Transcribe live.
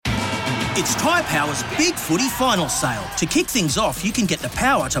It's Tyre Power's Big Footy Final Sale. To kick things off, you can get the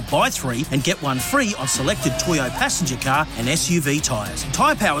power to buy 3 and get 1 free on selected Toyo passenger car and SUV tyres.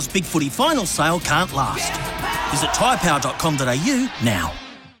 Tyre Power's Big Footy Final Sale can't last. Visit tyrepower.com.au now.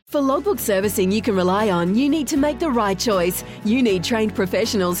 For logbook servicing you can rely on, you need to make the right choice. You need trained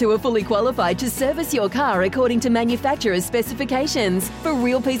professionals who are fully qualified to service your car according to manufacturer's specifications. For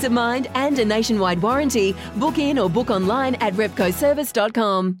real peace of mind and a nationwide warranty, book in or book online at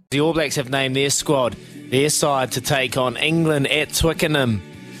repcoservice.com. The All Blacks have named their squad, their side, to take on England at Twickenham.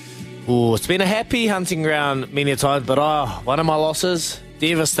 Oh, it's been a happy hunting ground many times, but one of my losses,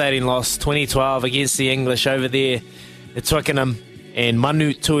 devastating loss, 2012 against the English over there at Twickenham. And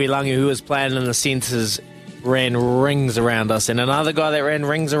Manu Tuilagi, who was playing in the centres, ran rings around us. And another guy that ran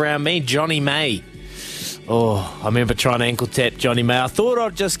rings around me, Johnny May. Oh, I remember trying to ankle tap Johnny May. I thought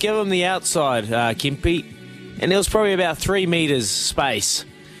I'd just give him the outside, Kempe. And there was probably about 3 metres space.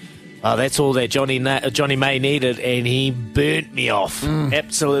 That's all that Johnny May needed, and he burnt me off.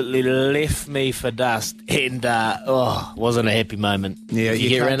 Absolutely left me for dust. And, wasn't a happy moment. Yeah, you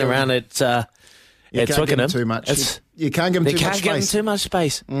get ran around it. You can't give him too much. You can't give him too much space. They can't give him too much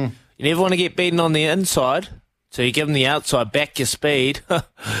space. You never want to get beaten on the inside, so you give them the outside, back your speed.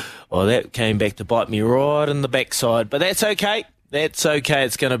 Well, that came back to bite me right in the backside. But that's okay. That's okay.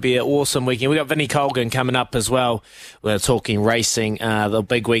 It's going to be an awesome weekend. We've got Vinnie Colgan coming up as well. We're talking racing, the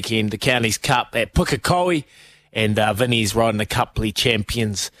big weekend, the Counties Cup at Pukekohe. And Vinnie's riding the Cupley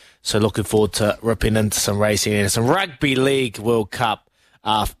Champions. So looking forward to ripping into some racing and some Rugby League World Cup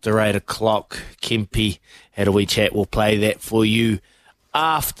after 8 o'clock. Kempe had a wee chat. We'll play that for you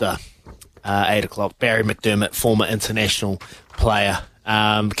after 8 o'clock. Barry McDermott, former international player.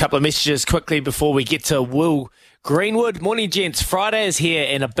 A couple of messages quickly before we get to Will Greenwood. Morning, gents. Friday is here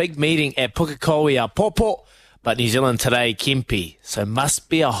and a big meeting at Pukekohe, Popo, but New Zealand today, Kempe. So must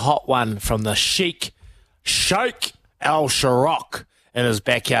be a hot one from the Sheikh Al Sharok in his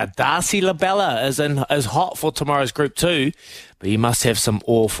backyard. Darcy Labella is hot for tomorrow's Group 2, but you must have some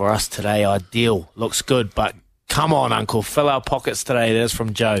ore for us today. Ideal. Looks good, but come on, Uncle. Fill our pockets today. That is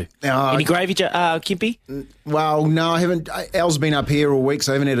from Joe. Any gravy, Kempe? Well, no, I haven't. Al's been up here all week,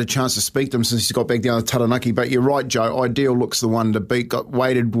 so I haven't had a chance to speak to him since he's got back down to Taranaki. But you're right, Joe. Ideal looks the one to beat. Got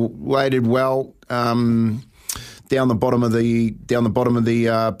weighted well down the bottom of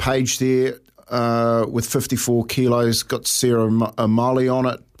the page there. With 54 kilos, got Sarah O'Malley on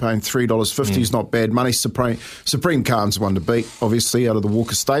it, paying $3.50 is not bad money. Supreme Khan's one to beat, obviously, out of the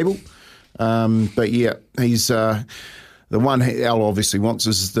Walker stable. But yeah, he's the one Al obviously wants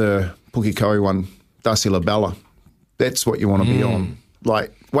is the Pukekohe one, Darcy Labella. That's what you want to be on.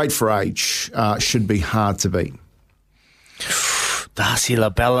 Like, Wait for Age should be hard to beat. Darcy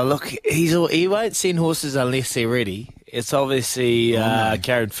Labella, look, he won't send horses unless they're ready. It's obviously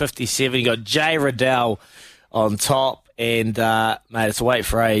carrying 57. You got Jay Riddell on top, and mate, it's a Wait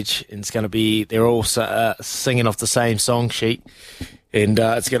for Age, and it's going to be. They're all singing off the same song sheet, and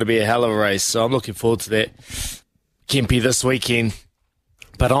it's going to be a hell of a race. So I'm looking forward to that, Kempe, this weekend.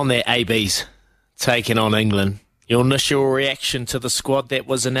 But on that, ABs taking on England. Your initial reaction to the squad that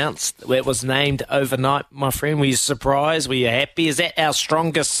was announced, that was named overnight, my friend. Were you surprised? Were you happy? Is that our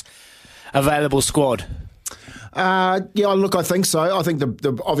strongest available squad? Yeah, look, I think so. I think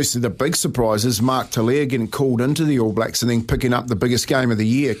obviously the big surprise is Mark Talia getting called into the All Blacks and then picking up the biggest game of the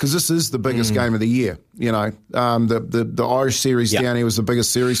year, because this is the biggest game of the year. You know, the Irish series down here was the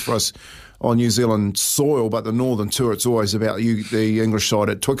biggest series for us on New Zealand soil, but the Northern Tour, it's always about the English side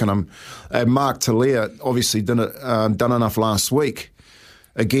at Twickenham. Mark Talia obviously done enough last week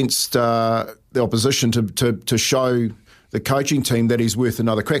against the opposition to show the coaching team that he's worth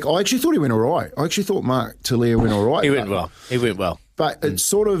another crack. I actually thought he went all right. I actually thought Mark Talia went all right. He went well. But it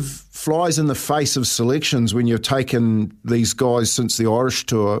sort of flies in the face of selections when you've taken these guys since the Irish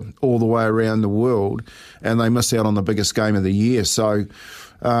tour all the way around the world and they miss out on the biggest game of the year. So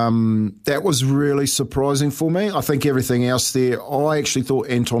that was really surprising for me. I think everything else there, I actually thought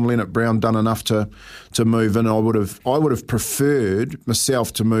Anton Leonard-Brown done enough to move in. I would have preferred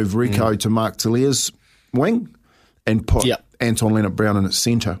myself to move Rico to Mark Talia's wing and put Anton Leonard-Brown in its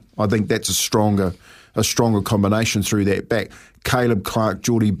centre. I think that's a stronger combination through that back. Caleb Clark,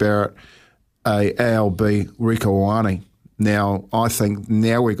 Geordie Barrett, ALB, Rieko Ioane. Now, I think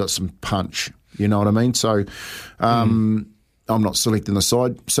now we've got some punch. You know what I mean? So I'm not selecting the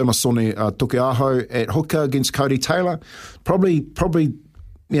side. Samasone Tukiaho at hooker against Cody Taylor. Probably,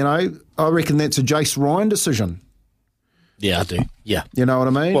 you know, I reckon that's a Jace Ryan decision. Yeah, I do. Yeah. You know what I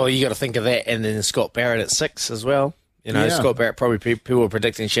mean? Well, you got to think of that, and then Scott Barrett at 6 as well. You know, Scott Barrett, probably people were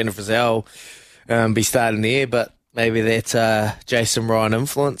predicting Shannon Frizzell be starting there, but Maybe that Jason Ryan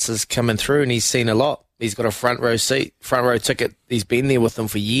influence is coming through, and he's seen a lot. He's got a front row ticket. He's been there with them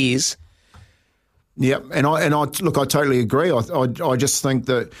for years. Yep, and I look, I totally agree. I just think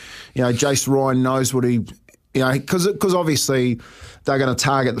that, Jason Ryan knows what he, because obviously they're going to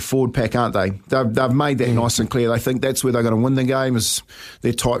target the forward pack, aren't they? They've made that nice and clear. They think that's where they're going to win the game, is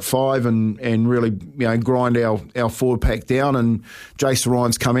their tight five and really grind our forward pack down. And Jason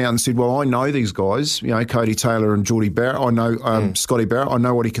Ryan's come out and said, well, I know these guys, Cody Taylor and Geordie Barrett. I know Scotty Barrett. I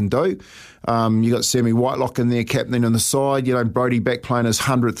know what he can do. You got Sammy Whitelock in there, captaining on the side. Brody back playing his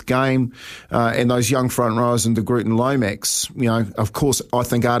 100th game, and those young front rowers in De Groot and Lomax. Of course, I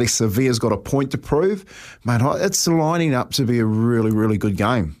think Ardie Savea's got a point to prove. Mate, it's lining up to be a really, really good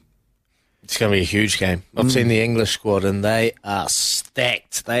game. It's going to be a huge game. I've seen the English squad, and they are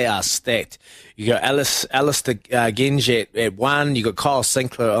stacked. They are stacked. You got Alistair Genge at one. You got Kyle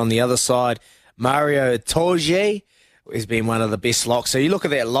Sinclair on the other side. Mario Itoje has been one of the best locks. So you look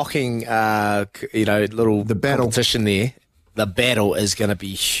at that locking, little competition there. The battle is going to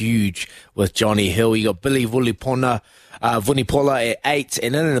be huge with Johnny Hill. You got Billy Vunipola at 8,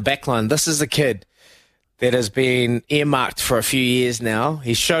 and then in the back line, this is a kid that has been earmarked for a few years now.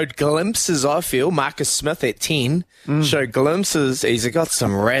 He showed glimpses, I feel. Marcus Smith at 10 showed glimpses. He's got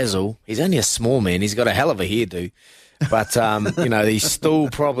some razzle. He's only a small man. He's got a hell of a hairdo. But, he still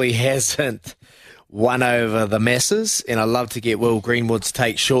probably hasn't won over the masses, and I'd love to get Will Greenwood's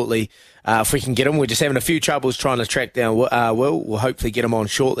take shortly. If we can get him, we're just having a few troubles trying to track down Will. We'll hopefully get him on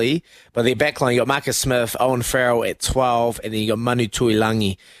shortly. But their backline, you got Marcus Smith, Owen Farrell at 12, and then you got Manu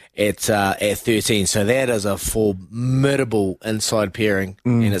Tuilangi at 13. So that is a formidable inside pairing,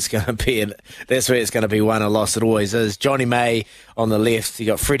 and it's going to be that's where it's going to be won or lost. It always is. Johnny May on the left, you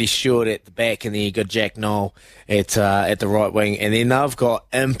got Freddie Stewart at the back, and then you got Jack Noel at the right wing, and then they've got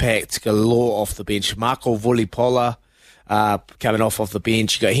impact galore off the bench. Marco Vunipola coming off the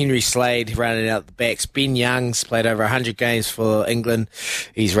bench. You got Henry Slade running out the backs. Ben Young's played over 100 games for England.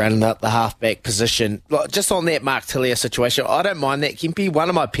 He's running up the half-back position. Just on that Mark Tillier situation, I don't mind that, Kempy. One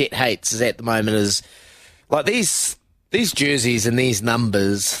of my pet hates is at the moment is like these jerseys and these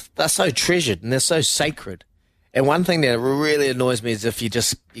numbers, they're so treasured and they're so sacred. And one thing that really annoys me is if you're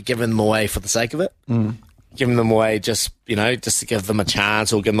giving them away for the sake of it. Giving them away just to give them a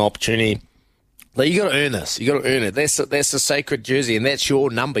chance or give them an opportunity. Like, you got to earn this. You got to earn it. That's a sacred jersey, and that's your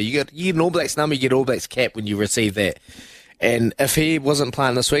number. You get an All Blacks number. You get All Blacks cap when you receive that. And if he wasn't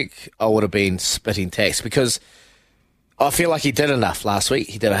playing this week, I would have been spitting tax, because I feel like he did enough last week.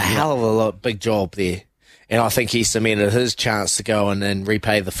 He did a hell of a big job there, and I think he cemented his chance to go and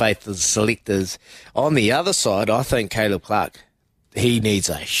repay the faith of the selectors. On the other side, I think Caleb Clark, he needs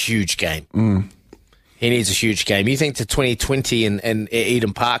a huge game. He needs a huge game. You think to 2020 in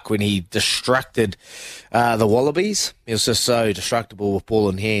Eden Park when he destructed the Wallabies? He was just so destructible with ball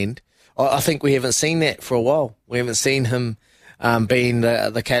in hand. I think we haven't seen that for a while. We haven't seen him being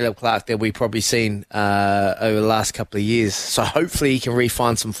the Caleb Clark that we've probably seen over the last couple of years. So hopefully he can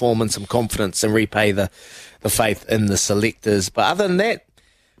re-find some form and some confidence and repay the faith in the selectors. But other than that,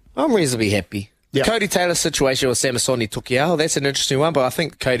 I'm reasonably happy. Yep. Cody Taylor's situation with Samisoni Tukiao, that's an interesting one, but I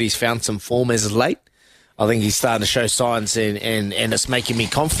think Cody's found some form as of late. I think he's starting to show signs, and it's making me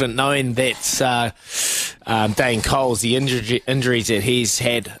confident knowing that Dane Coles, the injuries that he's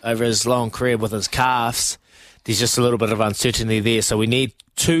had over his long career with his calves, there's just a little bit of uncertainty there. So we need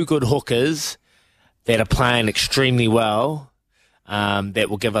two good hookers that are playing extremely well that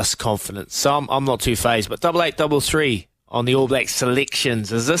will give us confidence. So I'm not too phased, but 8833 on the All Black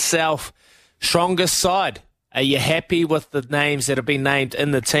selections. Is this South strongest side? Are you happy with the names that have been named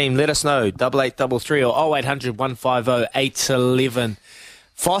in the team? Let us know. 8833 or 0800 150 811.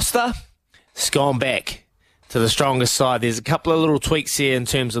 Foster has gone back to the strongest side. There's a couple of little tweaks here in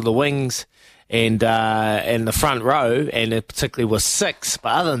terms of the wings and the front row, and particularly with 6. But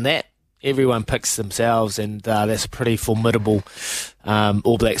other than that, everyone picks themselves, and that's a pretty formidable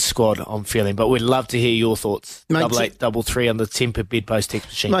All Black squad, I'm feeling. But we'd love to hear your thoughts. 8833 on the Temper Bedpost text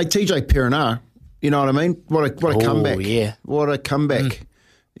machine. Mate, TJ Perenara. You know what I mean? What a comeback! Yeah, what a comeback!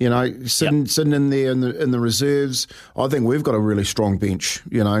 Sitting in there in the reserves. I think we've got a really strong bench.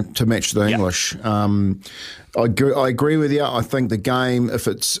 To match the English. I agree with you. I think the game, if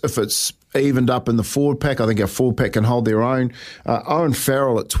it's evened up in the forward pack, I think our forward pack can hold their own. Owen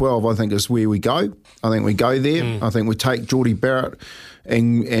Farrell at 12, I think, is where we go. I think we go there. I think we take Geordie Barrett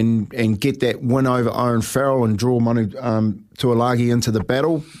and get that win over Owen Farrell and draw Manu Tuilagi into the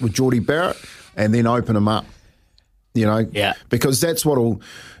battle with Geordie Barrett. And then open them up, because that's what'll,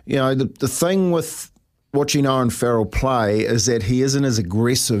 the thing with watching Owen Farrell play is that he isn't as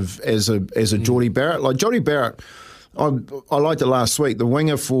aggressive as a Geordie Barrett. Like Geordie Barrett, I liked it last week. The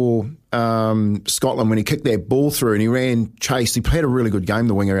winger for Scotland, when he kicked that ball through and he ran, chased, he played a really good game,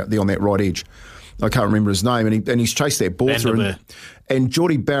 the winger out there on that right edge. I can't remember his name, and he's chased that ball through. And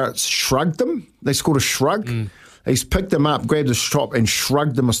Geordie Barrett shrugged them. They scored a shrug. He's picked them up, grabbed his strop and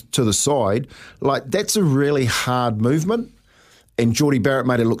shrugged them to the side. Like, that's a really hard movement, and Geordie Barrett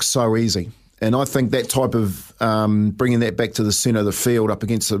made it look so easy. And I think that type of bringing that back to the centre of the field up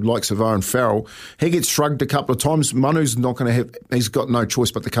against the likes of Owen Farrell, he gets shrugged a couple of times. Manu's not going to have, he's got no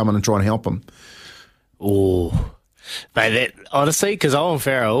choice but to come in and try and help him. Oh, mate, that, honestly, because Owen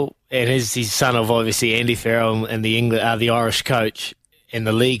Farrell, and his son of obviously Andy Farrell and the Irish coach, in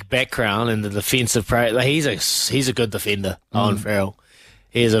the league background and the defensive pro, like he's a good defender, Owen Farrell.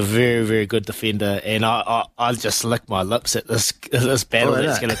 He is a very, very good defender, and I just lick my lips at this battle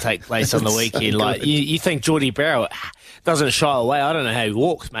that's going to take place on the weekend. Like you think Geordie Barrett doesn't shy away? I don't know how he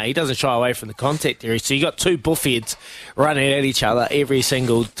walks, mate. He doesn't shy away from the contact area. So you got two buffheads running at each other every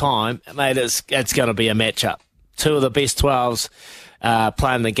single time, mate. It's going to be a matchup. Two of the best 12s.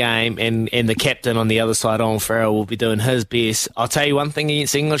 Playing the game, and the captain on the other side, Owen Farrell, will be doing his best. I'll tell you one thing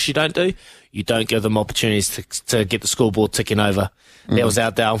against English you don't do. You don't give them opportunities to get the scoreboard ticking over. That was our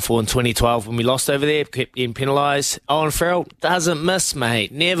downfall in 2012 when we lost over there, kept getting penalised. Owen Farrell doesn't miss,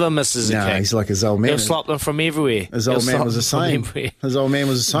 mate. Never misses a kick. He's like his old man. He'll slop them from everywhere. His old man was the same. His old man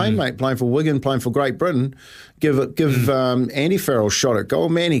was the same, mate. Playing for Wigan, playing for Great Britain. Give Andy Farrell a shot at goal.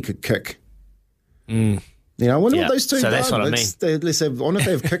 Man, he could kick. You know, I wonder what those two so do. that's what I mean. I wonder if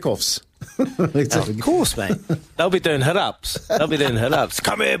they have kickoffs. Of course, mate. They'll be doing hit-ups.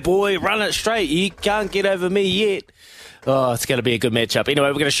 Come here, boy. Run it straight. You can't get over me yet. Oh, it's going to be a good matchup. Anyway,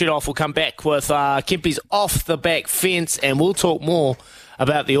 we're going to shoot off. We'll come back with Kempy's off the back fence, and we'll talk more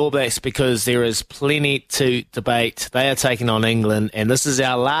about the All Blacks because there is plenty to debate. They are taking on England, and this is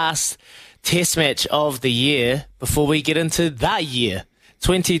our last test match of the year before we get into the year.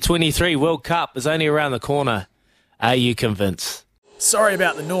 2023 World Cup is only around the corner. Are you convinced? Sorry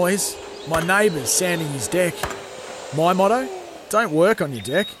about the noise. My neighbour's sanding his deck. My motto? Don't work on your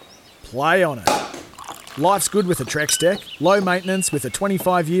deck. Play on it. Life's good with a Trex deck. Low maintenance with a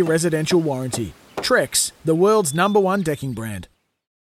 25-year residential warranty. Trex, the world's #1 decking brand.